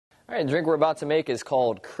All right, the drink we're about to make is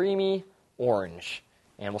called Creamy Orange.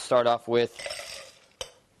 And we'll start off with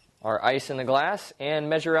our ice in the glass and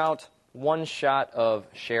measure out 1 shot of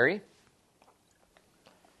sherry.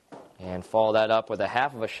 And follow that up with a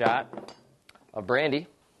half of a shot of brandy.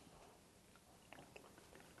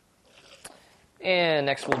 And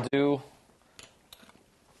next we'll do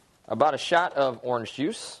about a shot of orange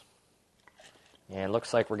juice. And it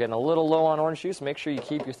looks like we're getting a little low on orange juice. Make sure you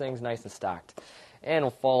keep your things nice and stocked. And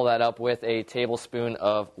we'll follow that up with a tablespoon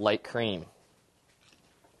of light cream.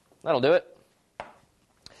 That'll do it.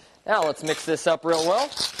 Now let's mix this up real well.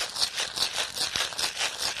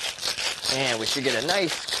 And we should get a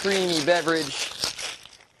nice creamy beverage.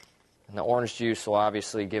 And the orange juice will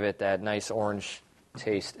obviously give it that nice orange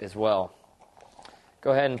taste as well.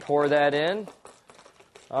 Go ahead and pour that in.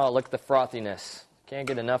 Oh, look at the frothiness. Can't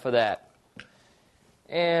get enough of that.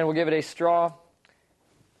 And we'll give it a straw.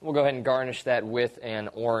 We'll go ahead and garnish that with an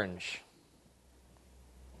orange.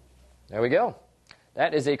 There we go.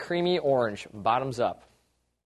 That is a creamy orange, bottoms up.